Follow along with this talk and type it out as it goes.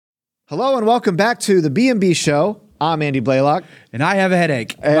Hello and welcome back to the B&B Show. I'm Andy Blaylock. And I have a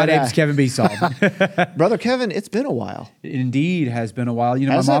headache. My name is Kevin Beesall. Brother Kevin, it's been a while. It indeed has been a while. You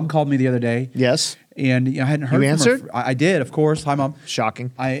know, Has my mom it? called me the other day. Yes. And I hadn't heard You from her. answered? I did, of course. Hi, Mom.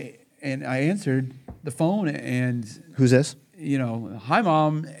 Shocking. I answered the phone and, Who's this? you know, hi,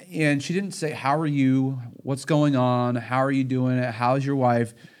 Mom. And she didn't say, how are you? What's going on? How are you doing it? How's your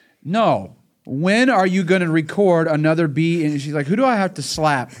wife? No. When are you going to record another B? And she's like, who do I have to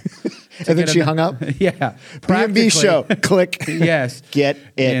slap? And then she hung up? Yeah. B&B Show. Click. Yes. Get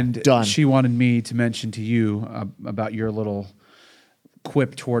it and done. She wanted me to mention to you about your little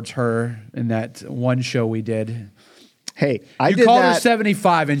quip towards her in that one show we did. Hey, I You did called her that.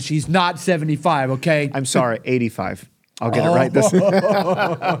 75 and she's not 75, okay? I'm sorry, 85. I'll get it right this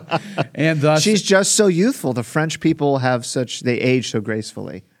And thus, She's just so youthful. The French people have they age so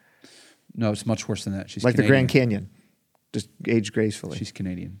gracefully. no, it's much worse than that. She's Like Canadian. the Grand Canyon. Just age gracefully. She's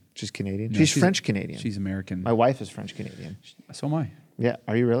Canadian. She's Canadian? No, she's French-Canadian. She's American. My wife is French-Canadian. So am I. Yeah,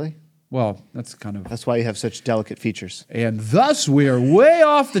 are you really? Well, that's kind of... That's why you have such delicate features. And thus, we are way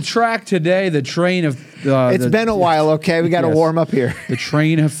off the track today. The train of... It's been a while, okay? We got to Yes. warm up here. The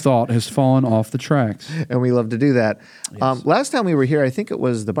train of thought has fallen off the tracks. And we love to do that. Yes. Last time we were here, I think it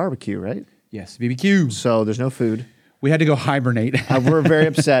was the barbecue, right? Yes, BBQ. So there's no food. We had to go hibernate. We're very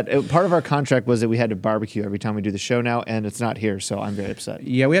upset. Part of our contract was that we had to barbecue every time we do the show now, and it's not here, so I'm very upset.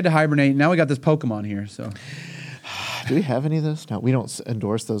 Yeah, we had to hibernate. Now we got this Pokemon here, so... Do we have any of those? No, we don't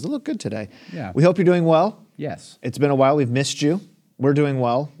endorse those. They look good today. Yeah. We hope you're doing well. Yes. It's been a while. We've missed you. We're doing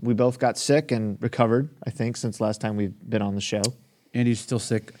well. We both got sick and recovered, I think, since last time we've been on the show. Andy's still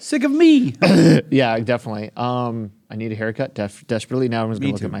sick. Sick of me. Yeah, definitely. I need a haircut desperately. Now everyone's going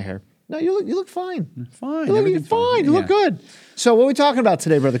to look too. at my hair. No, you look fine. Fine. You look everything's fine. You look Yeah. good. So what are we talking about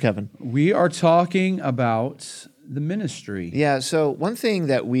today, Brother Kevin? We are talking about the ministry. Yeah, so one thing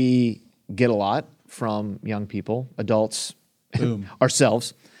that we get a lot from young people, adults, Boom.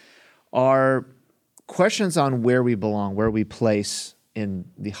 ourselves, are questions on where we belong, where we place in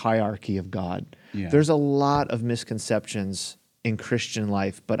the hierarchy of God. Yeah. There's a lot of misconceptions in Christian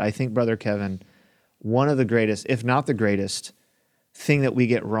life, but I think, Brother Kevin, one of the greatest, if not the greatest, thing that we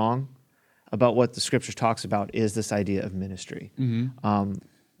get wrong about what the Scripture talks about is this idea of ministry. Mm-hmm.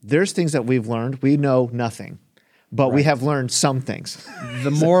 There's things that we've learned. We know nothing, but we Right. have learned some things.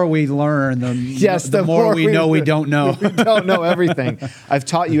 The more we learn, Yes, the more we know we don't know. We don't know everything. I've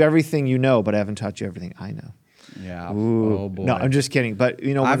taught you everything you know, but I haven't taught you everything I know. Yeah. Ooh. Oh, boy. No, I'm just kidding. But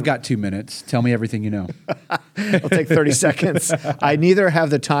you know, I've got 2 minutes. Tell me everything you know. I'll take 30 seconds. I neither have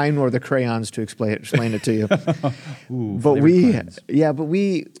the time nor the crayons to explain it to you. Ooh, But flavored we, crayons. yeah, but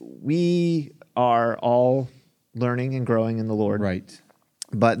we are all learning and growing in the Lord. Right.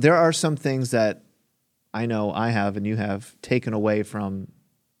 But there are some things that I know I have and you have taken away from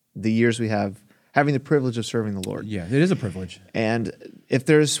the years we have having the privilege of serving the Lord. Yeah, it is a privilege. And if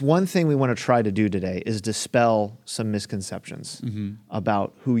there's one thing we want to try to do today is dispel some misconceptions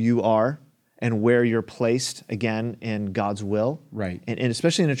about who you are and where you're placed, again, in God's will. Right. And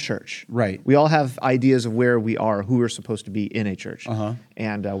especially in a church. Right. We all have ideas of where we are, who we're supposed to be in a church. Uh-huh.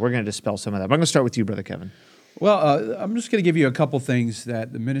 And we're going to dispel some of that. But I'm going to start with you, Brother Kevin. Well, I'm just going to give you a couple things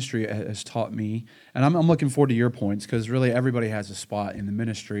that the ministry has taught me, and I'm looking forward to your points because really everybody has a spot in the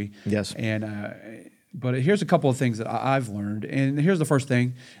ministry. Yes. And but here's a couple of things that I've learned, and here's the first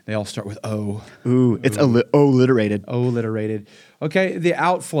thing. They all start with O. Ooh, it's alliterated. O-literated. Okay, the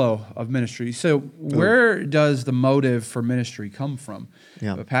outflow of ministry. So where does the motive for ministry come from?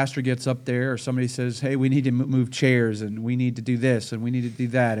 Yeah. A pastor gets up there or somebody says, hey, we need to move chairs and we need to do this and we need to do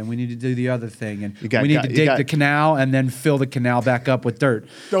that and we need to do the other thing and we need to dig the canal and then fill the canal back up with dirt.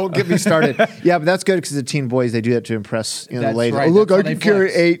 Don't get me started. Yeah, but that's good because the teen boys, they do that to impress the That's ladies. right. Oh, look, That's I how can they carry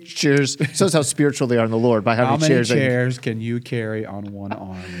flex. 8 chairs. Shows how spiritual they are in the Lord by How having many chairs. chairs can you carry on one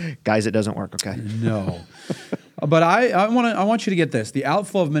arm? Guys, it doesn't work, okay? No. But I want you to get this. The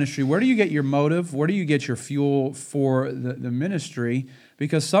outflow of ministry, where do you get your motive? Where do you get your fuel for the ministry?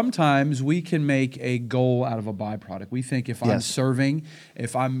 Because sometimes we can make a goal out of a byproduct. We think if I'm Yes. serving,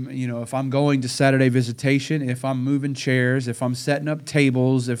 if I'm going to Saturday visitation, if I'm moving chairs, if I'm setting up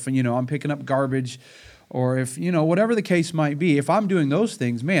tables, if I'm picking up garbage, or if whatever the case might be, if I'm doing those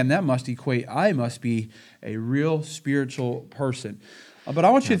things, man, that must equate I must be a real spiritual person. But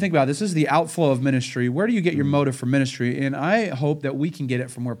I want you to think about this. This is the outflow of ministry. Where do you get your motive for ministry? And I hope that we can get it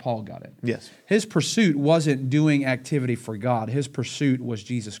from where Paul got it. Yes. His pursuit wasn't doing activity for God. His pursuit was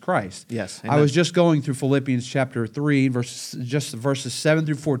Jesus Christ. Yes. I was just going through Philippians chapter 3, verses 7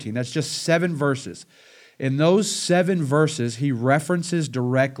 through 14. That's just 7 verses. In those 7 verses, he references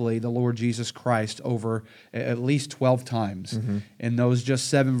directly the Lord Jesus Christ over at least 12 times in those just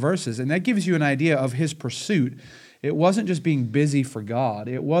 7 verses. And that gives you an idea of his pursuit. It wasn't just being busy for God.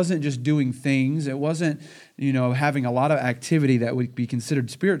 It wasn't just doing things. It wasn't, having a lot of activity that would be considered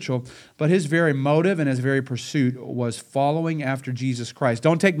spiritual. But his very motive and his very pursuit was following after Jesus Christ.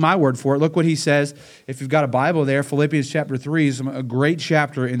 Don't take my word for it. Look what he says. If you've got a Bible there, Philippians chapter 3 is a great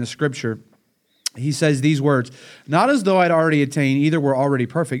chapter in the Scripture. He says these words, "Not as though I'd already attained, either were already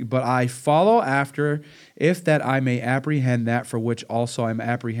perfect, but I follow after, if that I may apprehend that for which also I am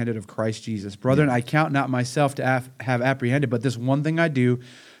apprehended of Christ Jesus. Brethren, I count not myself to have apprehended, but this one thing I do,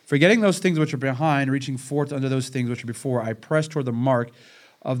 forgetting those things which are behind, reaching forth unto those things which are before, I press toward the mark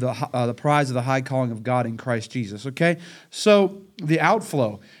of the prize of the high calling of God in Christ Jesus." Okay? So the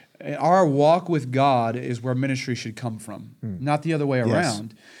outflow, our walk with God is where ministry should come from, not the other way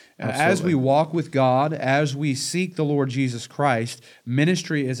around. As we walk with God, as we seek the Lord Jesus Christ,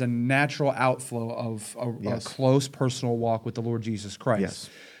 ministry is a natural outflow of a close personal walk with the Lord Jesus Christ. Yes.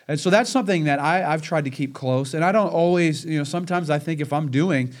 And so that's something that I've tried to keep close. And I don't always, sometimes I think if I'm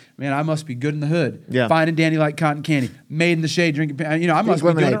doing, man, I must be good in the hood. Yeah. Fine and dandy like cotton candy. Made in the shade, drinking, I must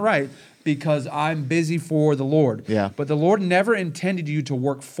be doing it right because I'm busy for the Lord. Yeah. But the Lord never intended you to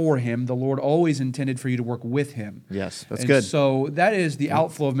work for him. The Lord always intended for you to work with him. Yes, that's And good. So that is the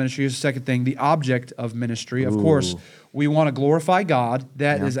outflow of ministry. Is the second thing. The object of ministry. Of course, we want to glorify God.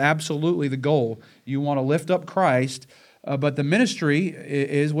 That is absolutely the goal. You want to lift up Christ. But the ministry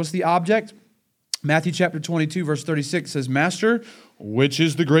is, what's the object? Matthew chapter 22, verse 36 says, "Master, which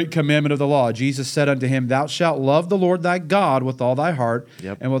is the great commandment of the law? Jesus said unto him, Thou shalt love the Lord thy God with all thy heart,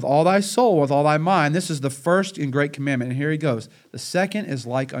 and with all thy soul, with all thy mind. This is the first and great commandment." And here he goes. "The second is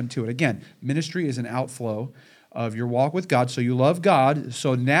like unto it." Again, ministry is an outflow of your walk with God. So you love God.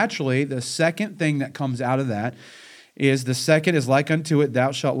 So naturally, the second thing that comes out of that is the second is like unto it, "Thou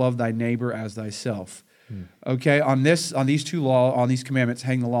shalt love thy neighbor as thyself." Okay, on these commandments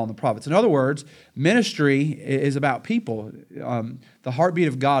hang the law and the prophets. In other words, ministry is about people. The heartbeat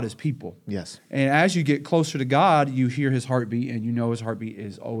of God is people. Yes. And as you get closer to God, you hear his heartbeat, and you know his heartbeat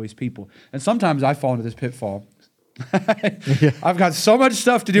is always people. And sometimes I fall into this pitfall. I've got so much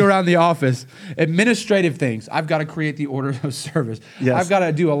stuff to do around the office, administrative things. I've got to create the order of service. Yes. I've got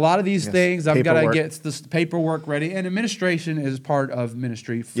to do a lot of these things. I've got to Paperwork. get this paperwork ready. And administration is part of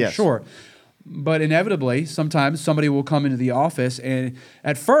ministry for Yes. sure. But inevitably, sometimes somebody will come into the office, and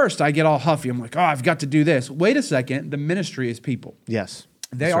at first I get all huffy. I'm like, I've got to do this. Wait a second. The ministry is people. Yes.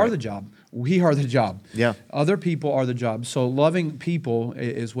 They That's are right. the job. We are the job. Yeah. Other people are the job. So loving people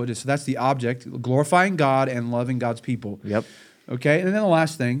is what it is. So that's the object, glorifying God and loving God's people. Yep. Okay, and then the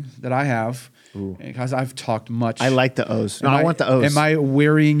last thing that I have, because I've talked much. I like the O's. No, I want the O's. Am I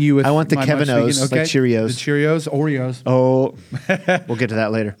wearying you with I want the my Kevin much speaking? O's, like Cheerios. The Cheerios, Oreos. Oh, we'll get to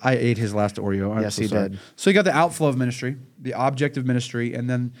that later. I ate his last Oreo. I'm Yes, so he sorry. did. So you got the outflow of ministry, the object of ministry, and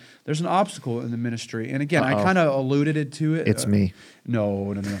then there's an obstacle in the ministry. And again, I kind of alluded to it. It's me.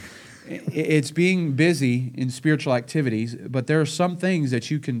 No. It's being busy in spiritual activities, but there are some things that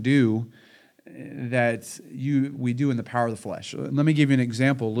you can do that we do in the power of the flesh. Let me give you an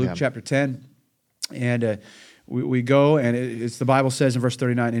example. Luke chapter 10, and we go, and it's the Bible says in verse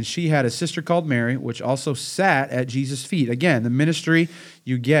 39, "And she had a sister called Mary, which also sat at Jesus' feet." Again, the ministry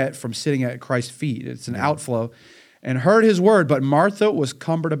you get from sitting at Christ's feet. It's an outflow. "And heard his word, but Martha was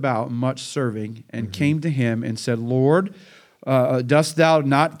cumbered about much serving, and came to him and said, Lord, dost thou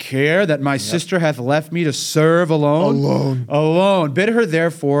not care that my sister hath left me to serve alone? Alone. Bid her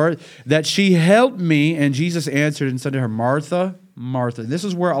therefore that she help me. And Jesus answered and said to her, Martha, Martha." This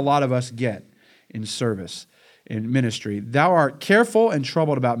is where a lot of us get in service, in ministry. "Thou art careful and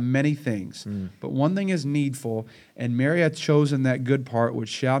troubled about many things, but one thing is needful, and Mary hath chosen that good part which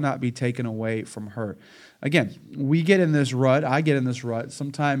shall not be taken away from her." Again, we get in this rut. I get in this rut.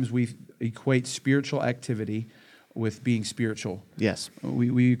 Sometimes we equate spiritual activity with being spiritual. Yes.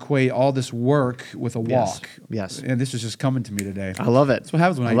 We equate all this work with a walk. Yes. And this is just coming to me today. I love it. That's what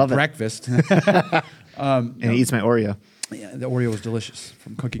happens when I love eat it. breakfast. And he eats my Oreo. Yeah, the Oreo was delicious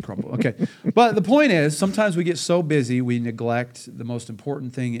from Cookie Crumble. Okay. But the point is, sometimes we get so busy, we neglect the most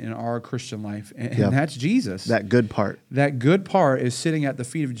important thing in our Christian life, and that's Jesus. That good part. That good part is sitting at the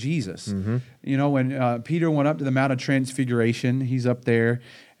feet of Jesus. You know, when Peter went up to the Mount of Transfiguration, he's up there,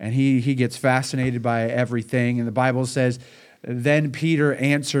 and he gets fascinated by everything. And the Bible says, then Peter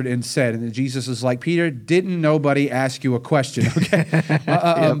answered and said, and Jesus is like, Peter, didn't nobody ask you a question? Okay.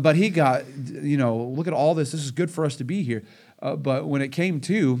 But he got, look at all this. This is good for us to be here. But when it came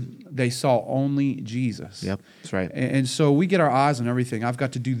to They saw only Jesus. Yep, that's right. And so we get our eyes on everything. I've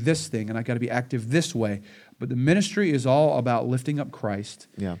got to do this thing, and I've got to be active this way. But the ministry is all about lifting up Christ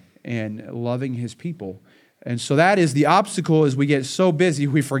Yeah. and loving his people. And so that is the obstacle is we get so busy,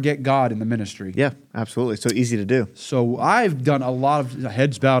 we forget God in the ministry. Yeah, absolutely. So easy to do. So I've done a lot of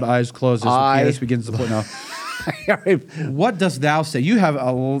heads bowed, eyes closed as the pianist begins to play now. What dost thou say? You have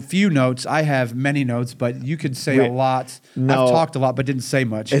a few notes. I have many notes, but you could say a lot. No. I've talked a lot, but didn't say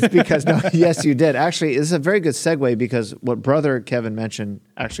much. It's because, no, yes, you did. Actually, this is a very good segue because what Brother Kevin mentioned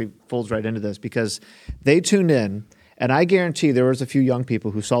actually folds right into this because they tuned in, and I guarantee there was a few young people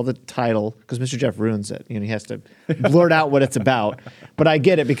who saw the title because Mr. Jeff ruins it. You know, he has to blurt out what it's about. But I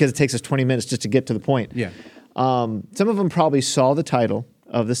get it because it takes us 20 minutes just to get to the point. Yeah. Some of them probably saw the title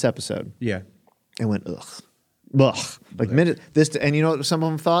of this episode Yeah. and went, ugh. Ugh. Like this, and you know what some of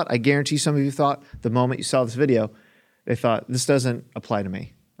them thought? I guarantee some of you thought the moment you saw this video, they thought this doesn't apply to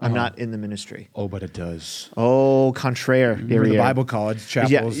me. I'm not in the ministry. Oh, but it does. Oh, contraire. Remember the Bible college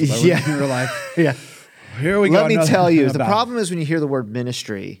chapels? Yeah. We were like, Yeah. here we go. Let me tell you, the about- problem is when you hear the word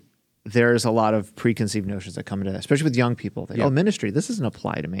ministry, there's a lot of preconceived notions that come into that, especially with young people. They go, Yeah. oh, ministry, this doesn't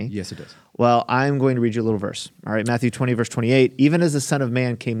apply to me. Yes, it does. Well, I'm going to read you a little verse. All right, Matthew 20, verse 28. Even as the Son of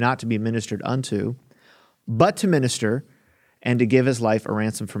Man came not to be ministered unto, but to minister and to give his life a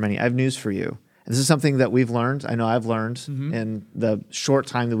ransom for many. I have news for you. And this is something that we've learned. I know I've learned in the short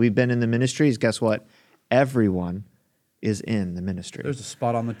time that we've been in the ministries. Guess what? Everyone is in the ministry. There's a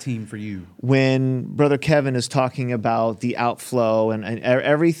spot on the team for you. When Brother Kevin is talking about the outflow and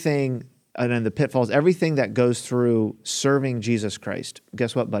everything, and then the pitfalls, everything that goes through serving Jesus Christ,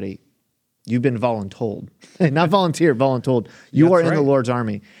 guess what, buddy? You've been voluntold. Not volunteer, voluntold. You That's are in the right. Lord's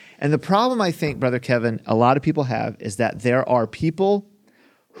army. And the problem I think, Brother Kevin, a lot of people have is that there are people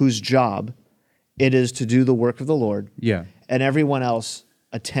whose job it is to do the work of the Lord. Yeah. And everyone else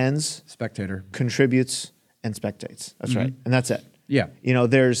attends, Spectator. contributes, and spectates. That's right. And that's it. Yeah. You know,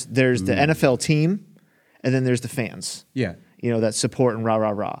 there's the NFL team, and then there's the fans. Yeah. You know, that support and rah,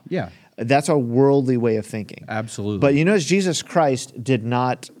 rah, rah. Yeah. That's our worldly way of thinking. Absolutely. But you notice Jesus Christ did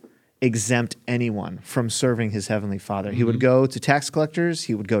not exempt anyone from serving his heavenly Father. He would go to tax collectors.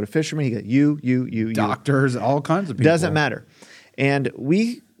 He would go to fishermen. He go, you. Doctors, all kinds of people. Doesn't matter. And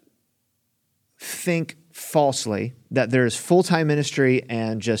we think falsely that there's full-time ministry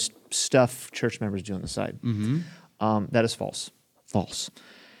and just stuff church members do on the side. That is false. False.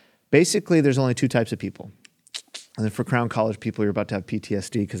 Basically, there's only two types of people. And then for Crown College people, you're about to have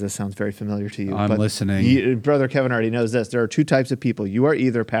PTSD because this sounds very familiar to you. I'm listening. Brother Kevin already knows this. There are two types of people. You are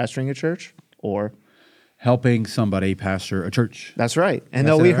either pastoring a church or... helping somebody pastor a church. That's right. And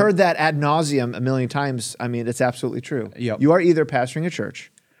That's though we it, right? heard that ad nauseum a million times, I mean, it's absolutely true. Yep. You are either pastoring a church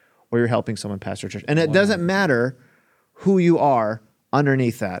or you're helping someone pastor a church. And it doesn't matter who you are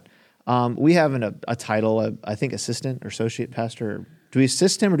underneath that. We have a title, I think assistant or associate pastor. Do we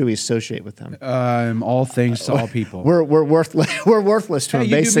assist him or do we associate with him? All things to all people. We're worthless. We're worthless to Hey, him,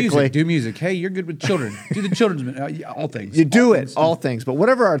 you basically. do music. Hey, you're good with children. Do the children's all things. You do All it, things. all things. But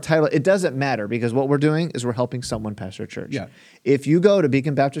whatever our title, it doesn't matter because what we're doing is we're helping someone pastor a church. Yeah. If you go to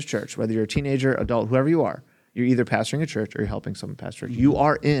Beacon Baptist Church, whether you're a teenager, adult, whoever you are, you're either pastoring a church or you're helping someone pastor a church. You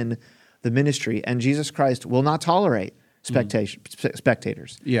are in the ministry, and Jesus Christ will not tolerate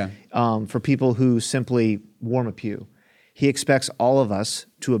spectators. Yeah. For people who simply warm a pew. He expects all of us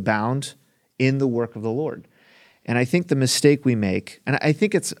to abound in the work of the Lord. And I think the mistake we make, and I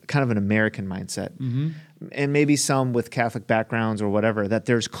think it's kind of an American mindset, and maybe some with Catholic backgrounds or whatever, that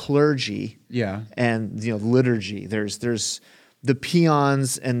there's clergy Yeah. and liturgy. There's the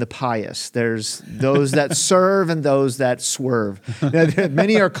peons and the pious. There's those that serve and those that swerve.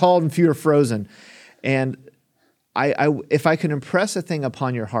 Many are called and few are frozen. And if I can impress a thing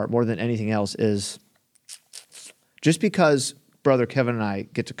upon your heart more than anything else is just because Brother Kevin and I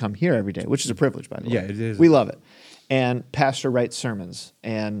get to come here every day, which is a privilege, by the way. Yeah, it is. We love it. And pastor writes sermons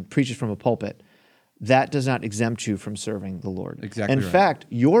and preaches from a pulpit. That does not exempt you from serving the Lord. Exactly In right. fact,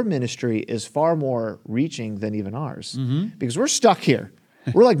 your ministry is far more reaching than even ours because we're stuck here.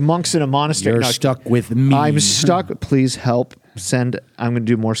 We're like monks in a monastery. You're No, stuck with me. I'm stuck. Please help. I'm going to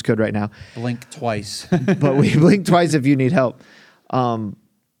do Morse code right now. Blink twice. But we blink twice if you need help.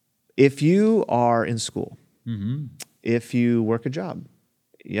 If you are in school, if you work a job,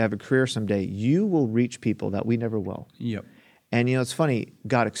 you have a career someday, you will reach people that we never will. Yep. And it's funny,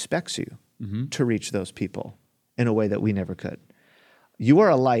 God expects you to reach those people in a way that we never could. You are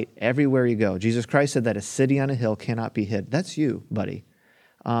a light everywhere you go. Jesus Christ said that a city on a hill cannot be hid. That's you, buddy.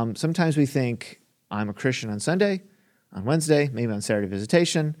 Sometimes we think, I'm a Christian on Sunday, on Wednesday, maybe on Saturday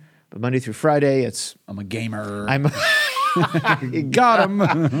visitation, but Monday through Friday, I'm a gamer. I'm Got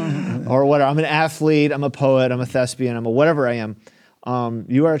him. or whatever. I'm an athlete, I'm a poet, I'm a thespian, I'm a whatever I am.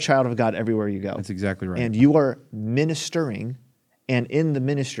 You are a child of God everywhere you go. That's exactly right. And you are ministering and in the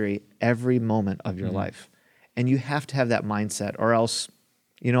ministry every moment of your life. And you have to have that mindset, or else,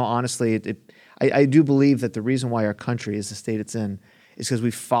 honestly, I do believe that the reason why our country is the state it's in is because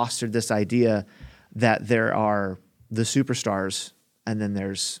we've fostered this idea that there are the superstars and then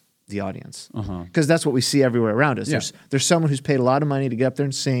there's the audience. Because that's what we see everywhere around us. Yeah. There's someone who's paid a lot of money to get up there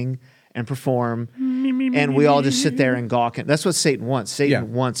and sing and perform, and we all just sit there and gawk. And that's what Satan wants.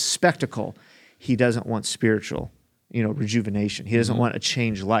 Satan wants spectacle. He doesn't want spiritual, rejuvenation. He doesn't want a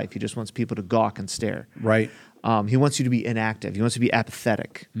changed life. He just wants people to gawk and stare. Right. He wants you to be inactive. He wants you to be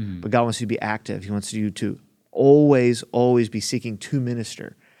apathetic. But God wants you to be active. He wants you to always, always be seeking to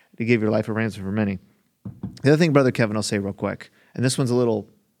minister, to give your life a ransom for many. The other thing, Brother Kevin, I'll say real quick, and this one's a little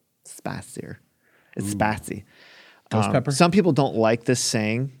spicier. It's spicy. Ghost pepper? Some people don't like this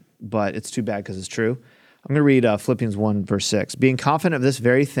saying, but it's too bad because it's true. I'm going to read Philippians 1, verse 6. Being confident of this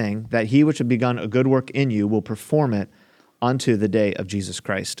very thing, that he which had begun a good work in you will perform it unto the day of Jesus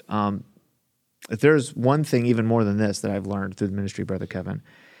Christ. If there's one thing even more than this that I've learned through the ministry, Brother Kevin,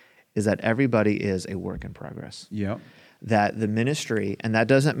 is that everybody is a work in progress. Yep. That the ministry, and that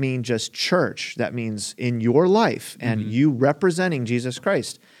doesn't mean just church, that means in your life and you representing Jesus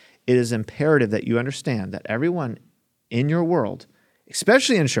Christ, it is imperative that you understand that everyone in your world,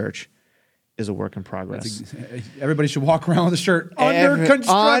 especially in church, is a work in progress. Everybody should walk around with a shirt under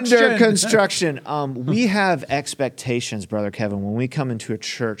construction. Under construction. We have expectations, Brother Kevin, when we come into a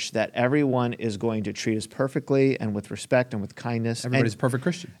church that everyone is going to treat us perfectly and with respect and with kindness. Everybody's a perfect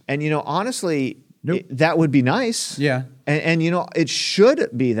Christian. And, honestly, Nope. that would be nice. Yeah. And it should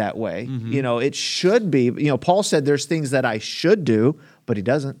be that way. It should be. Paul said there's things that I should do, but he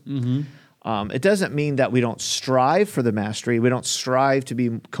doesn't. It doesn't mean that we don't strive for the mastery. We don't strive to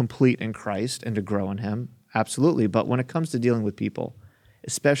be complete in Christ and to grow in him. Absolutely. But when it comes to dealing with people,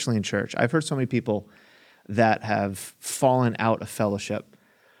 especially in church, I've heard so many people that have fallen out of fellowship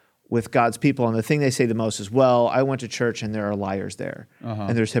with God's people. And the thing they say the most is, well, I went to church and there are liars there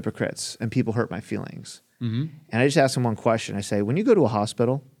and there's hypocrites and people hurt my feelings. And I just ask them one question. I say, when you go to a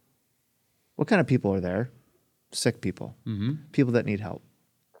hospital, what kind of people are there? Sick people, people that need help.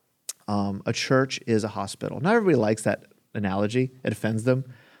 A church is a hospital. Not everybody likes that analogy. It offends them.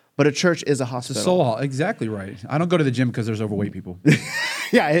 But a church is a hospital. It's a soul hall. Exactly right. I don't go to the gym because there's overweight people.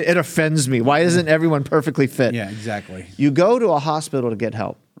 Yeah, it offends me. Why isn't everyone perfectly fit? Yeah, exactly. You go to a hospital to get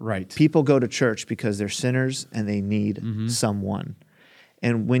help. Right. People go to church because they're sinners and they need someone.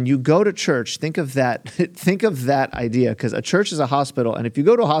 And when you go to church, think of that. Think of that idea, because a church is a hospital. And if you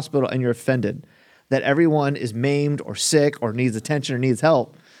go to a hospital and you're offended that everyone is maimed or sick or needs attention or needs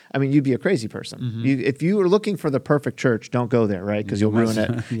help, I mean, you'd be a crazy person. If you are looking for the perfect church, don't go there, right? Because you'll ruin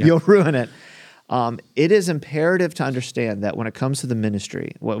it. Yeah. You'll ruin it. It is imperative to understand that when it comes to the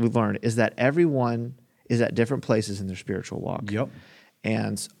ministry, what we've learned is that everyone is at different places in their spiritual walk. Yep.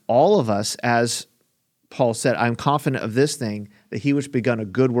 And all of us, as Paul said, I'm confident of this thing, that he which begun a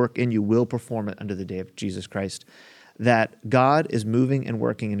good work in you will perform it unto the day of Jesus Christ. That God is moving and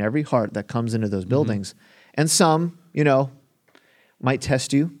working in every heart that comes into those buildings. And some, might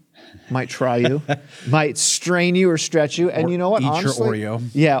test you, might try you, might strain you or stretch you. And Or you know what? eat Honestly, your Oreo.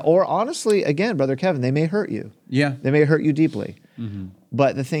 Yeah, or honestly, again, Brother Kevin, they may hurt you. Yeah. They may hurt you deeply.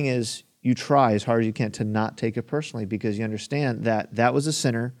 But the thing is, you try as hard as you can to not take it personally, because you understand that that was a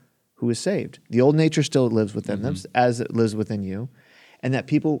sinner who was saved. The old nature still lives within them as it lives within you. And that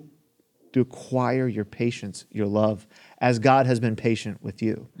people acquire your patience, your love, as God has been patient with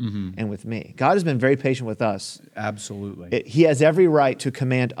you and with me. God has been very patient with us. Absolutely. He has every right to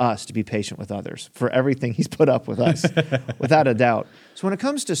command us to be patient with others for everything he's put up with us, without a doubt. So when it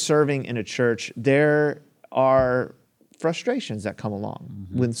comes to serving in a church, there are frustrations that come along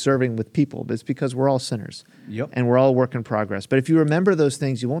when serving with people. But it's because we're all sinners. Yep. And we're all work in progress. But if you remember those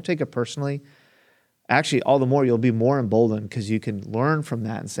things, you won't take it personally. Actually, all the more you'll be more emboldened, because you can learn from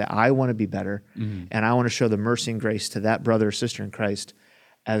that and say, I want to be better, and I want to show the mercy and grace to that brother or sister in Christ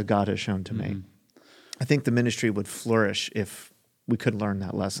as God has shown to me. I think the ministry would flourish if we could learn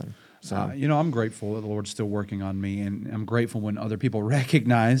that lesson. So I'm grateful that the Lord's still working on me, and I'm grateful when other people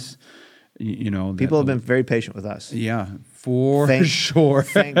recognize, that people have been very patient with us. Yeah, for Thank- sure.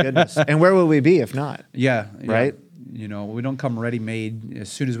 Thank goodness. And where would we be if not? Yeah. Right? We don't come ready-made.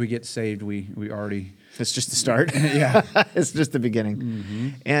 As soon as we get saved, we already... It's just the start. Yeah. It's just the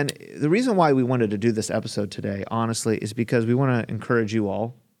beginning. And the reason why we wanted to do this episode today, honestly, is because we want to encourage you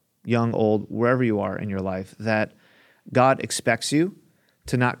all, young, old, wherever you are in your life, that God expects you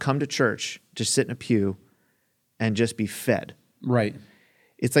to not come to church, just sit in a pew, and just be fed. Right.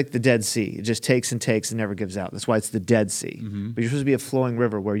 It's like the Dead Sea. It just takes and takes and never gives out. That's why it's the Dead Sea. But you're supposed to be a flowing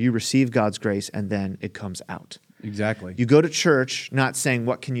river where you receive God's grace and then it comes out. Exactly. You go to church not saying,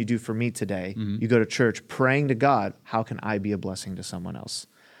 what can you do for me today? You go to church praying to God, how can I be a blessing to someone else?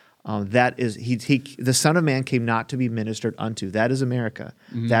 That is, the Son of Man came not to be ministered unto. That is America.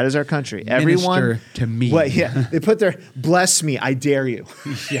 That is our country. Everyone Minister to me. Well, yeah, they put their bless me, I dare you.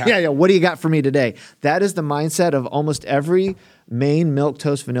 Yeah. yeah. What do you got for me today? That is the mindset of almost every main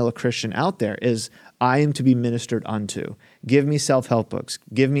milquetoast vanilla Christian out there. Is I am to be ministered unto. Give me self-help books.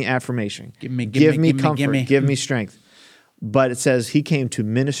 Give me affirmation. Give me comfort. Give me strength. But it says he came to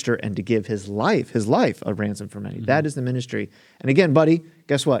minister and to give his life a ransom for many. That is the ministry. And again, buddy,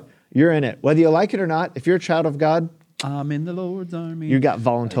 guess what? You're in it. Whether you like it or not, if you're a child of God, I'm in the Lord's army. you got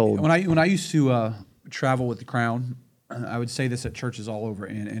voluntold. When I used to travel with the Crown, I would say this at churches all over,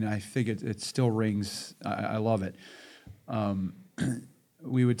 and I think it still rings. I love it.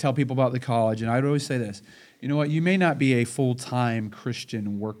 We would tell people about the college, and I'd always say this. You know what? You may not be a full-time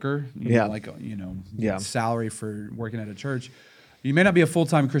Christian worker, salary for working at a church. You may not be a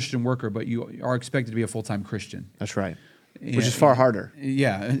full-time Christian worker, but you are expected to be a full-time Christian. That's right. Which is far harder.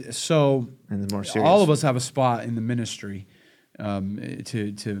 Yeah. So and more serious. all of us have a spot in the ministry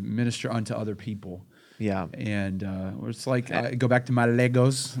to minister unto other people. Yeah. And it's like, I go back to my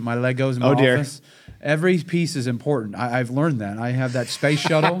Legos in my office. Every piece is important. I've learned that. I have that space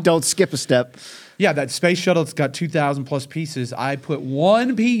shuttle. Don't skip a step. Yeah, that space shuttle, it's got 2,000 plus pieces. I put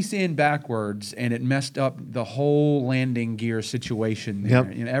one piece in backwards, and it messed up the whole landing gear situation there.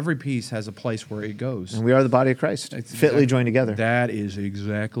 Yep. You know, every piece has a place where it goes. And we are the body of Christ, fitly joined together. That is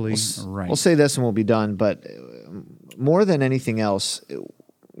exactly right. We'll say this and we'll be done, but more than anything else,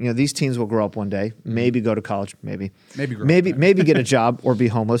 these teens will grow up one day, maybe go to college, maybe get a job or be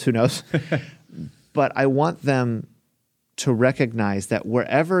homeless, who knows? But I want them to recognize that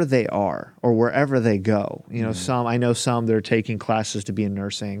wherever they are or wherever they go, I know some that are taking classes to be in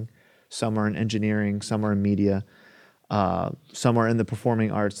nursing, some are in engineering, some are in media, some are in the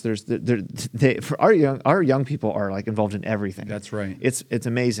performing arts. For our young people are like involved in everything. That's right. It's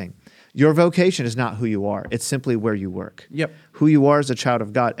amazing. Your vocation is not who you are. It's simply where you work. Yep. Who you are as a child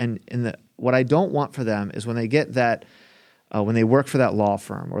of God. And what I don't want for them is when they get that, when they work for that law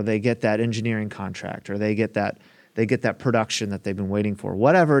firm or they get that engineering contract or they get that production that they've been waiting for,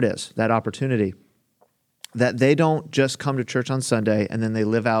 whatever it is, that opportunity, that they don't just come to church on Sunday and then they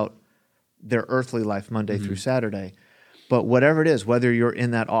live out their earthly life Monday through Saturday. But whatever it is, whether you're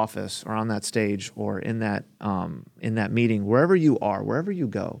in that office or on that stage or in that meeting, wherever you are, wherever you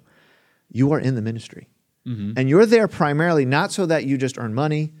go, you are in the ministry. And you're there primarily not so that you just earn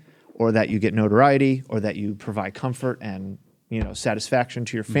money or that you get notoriety or that you provide comfort and satisfaction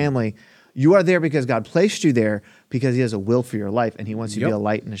to your family. You are there because God placed you there because he has a will for your life and he wants you to be a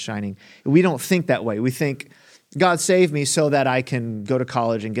light and a shining. We don't think that way. We think God saved me so that I can go to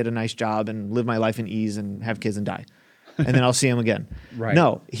college and get a nice job and live my life in ease and have kids and die. And then I'll see him again. Right.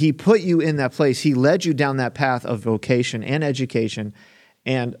 No, he put you in that place. He led you down that path of vocation and education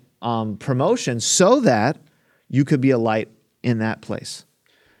and promotion so that you could be a light in that place.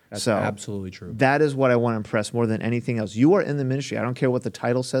 That's absolutely true. That is what I want to impress more than anything else. You are in the ministry. I don't care what the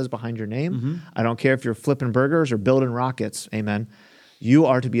title says behind your name. I don't care if you're flipping burgers or building rockets. Amen. You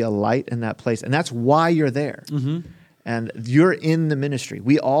are to be a light in that place. And that's why you're there. And you're in the ministry.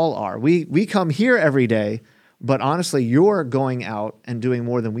 We all are. We come here every day, but honestly, you're going out and doing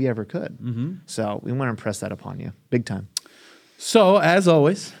more than we ever could. So we want to impress that upon you. Big time. So, as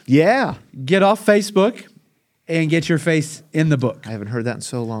always, get off Facebook and get your face in the book. I haven't heard that in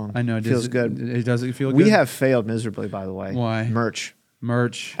so long. I know. It feels good. It doesn't feel good? We have failed miserably, by the way. Why? Merch.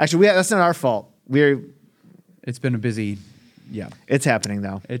 Actually, that's not our fault. It's been a busy, It's happening,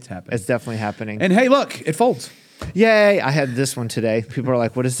 though. It's happening. It's definitely happening. And hey, look, it folds. Yay. I had this one today. People are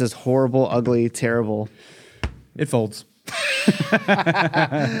like, what is this horrible, ugly, terrible? It folds.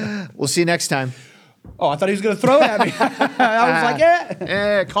 We'll see you next time. Oh, I thought he was going to throw it at me. I was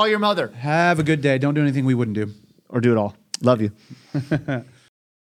like, call your mother. Have a good day. Don't do anything we wouldn't do. Or do it all. Love you.